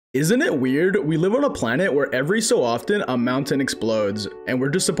Isn't it weird? We live on a planet where every so often a mountain explodes, and we're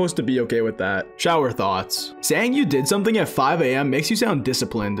just supposed to be okay with that. Shower thoughts. Saying you did something at 5 a.m. makes you sound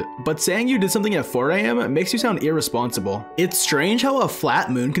disciplined, but saying you did something at 4 a.m. makes you sound irresponsible. It's strange how a flat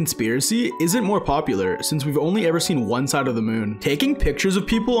moon conspiracy isn't more popular since we've only ever seen one side of the moon. Taking pictures of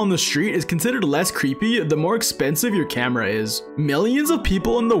people on the street is considered less creepy the more expensive your camera is. Millions of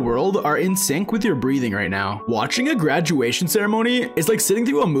people in the world are in sync with your breathing right now. Watching a graduation ceremony is like sitting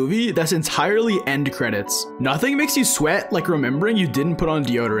through a movie that's entirely end credits. Nothing makes you sweat like remembering you didn't put on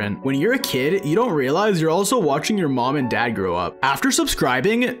deodorant. When you're a kid, you don't realize you're also watching your mom and dad grow up. After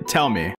subscribing, tell me.